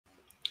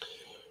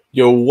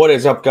Yo, what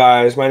is up,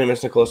 guys? My name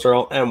is Nicholas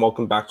Earle, and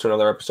welcome back to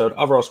another episode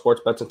of Earle Sports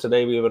Bets. And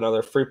today we have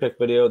another free pick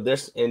video.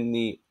 This in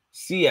the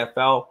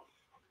CFL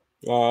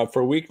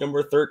for week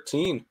number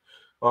 13.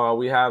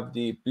 We have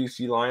the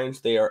BC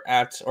Lions. They are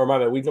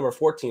week number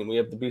 14. We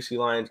have the BC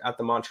Lions at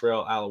the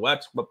Montreal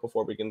Alouettes. But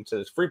before we get into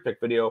this free pick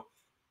video,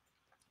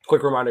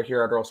 quick reminder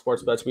here at Earle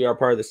Sports Bets, we are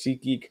part of the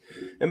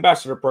SeatGeek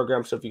Ambassador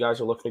Program. So if you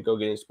guys are looking to go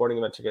get any sporting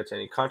event tickets,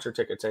 any concert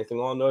tickets, anything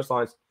along those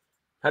lines,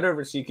 head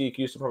over to SeatGeek,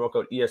 use the promo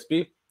code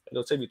ESB.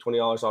 It'll save you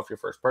 $20 off your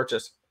first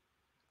purchase.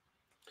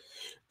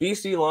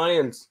 BC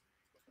Lions,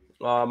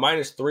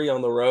 -3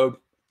 on the road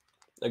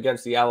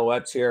against the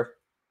Alouettes here.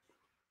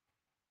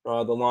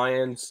 The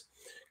Lions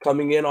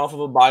coming in off of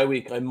a bye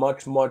week, a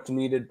much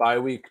needed bye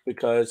week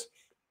because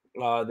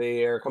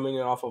they are coming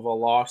in off of a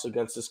loss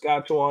against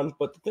Saskatchewan.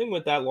 But the thing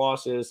with that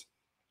loss is,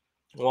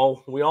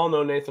 well, we all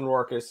know Nathan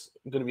Rourke is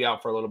going to be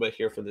out for a little bit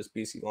here for this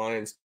BC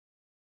Lions.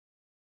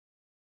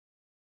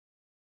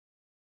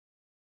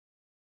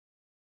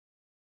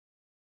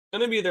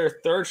 Going to be their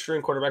third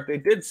string quarterback. They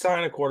did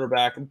sign a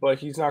quarterback, but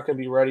he's not going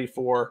to be ready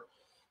for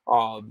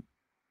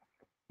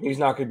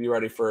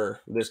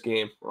this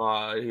game.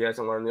 He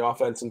hasn't learned the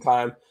offense in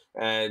time,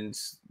 and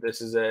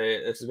this is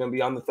going to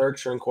be on the third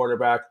string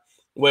quarterback,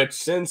 which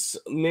since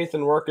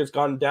Nathan Rourke has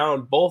gone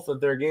down, both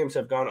of their games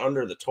have gone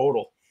under the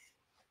total.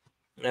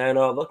 And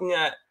looking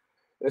at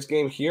this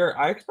game here,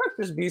 I expect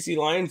this BC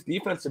Lions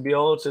defense to be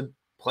able to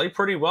play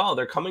pretty well.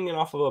 They're coming in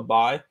off of a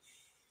bye.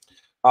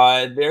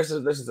 This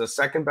is the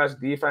second best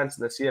defense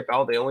in the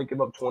CFL. They only give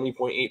up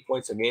 20.8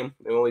 points a game.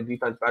 The only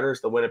defense better is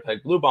the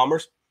Winnipeg Blue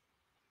Bombers.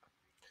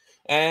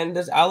 And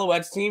this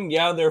Alouettes team,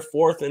 yeah, they're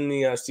fourth in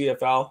the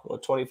CFL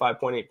with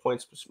 25.8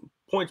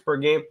 points per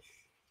game.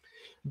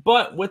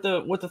 But with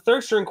the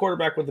third string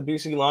quarterback with the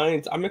BC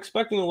Lions, I'm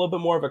expecting a little bit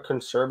more of a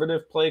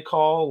conservative play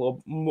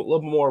call, a little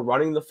bit more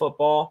running the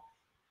football,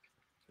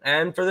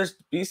 and for this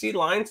BC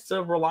Lions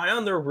to rely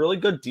on their really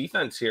good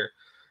defense here.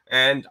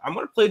 And I'm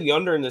going to play the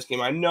under in this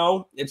game. I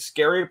know it's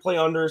scary to play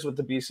unders with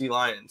the BC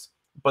Lions,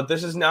 but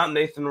this is not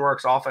Nathan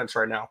Rourke's offense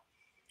right now.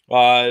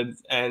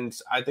 And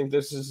I think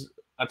this is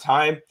a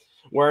time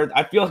where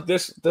I feel like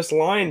this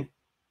line,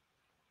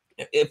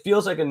 it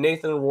feels like a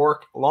Nathan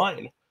Rourke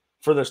line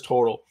for this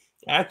total.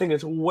 And I think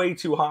it's way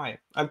too high.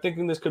 I'm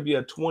thinking this could be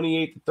a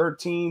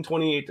 28-13,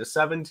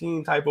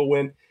 28-17 type of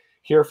win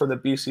here for the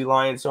BC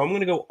Lions. So I'm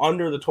going to go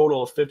under the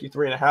total of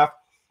 53.5.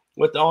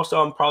 With also,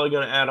 I'm probably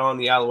going to add on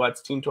the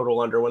Alouettes team total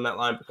under when that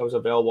line becomes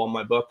available on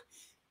my book.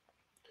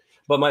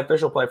 But my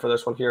official play for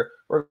this one here,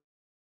 we're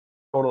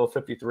total of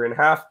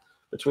 53.5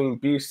 between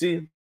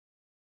BC.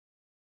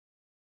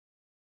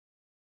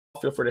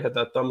 Feel free to hit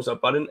that thumbs up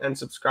button and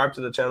subscribe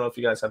to the channel if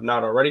you guys have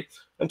not already.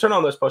 And turn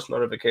on those post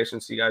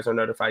notifications so you guys are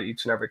notified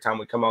each and every time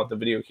we come out with a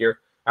video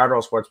here at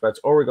Earle Sports Bets,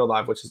 or we go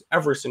live, which is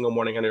every single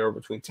morning anywhere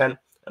between 10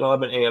 and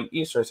 11 a.m.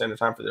 Eastern Standard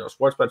Time for the Earle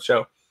Sports Bets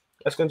show.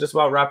 That's going to just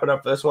about wrap it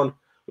up for this one.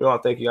 We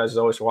want to thank you guys as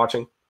always for watching.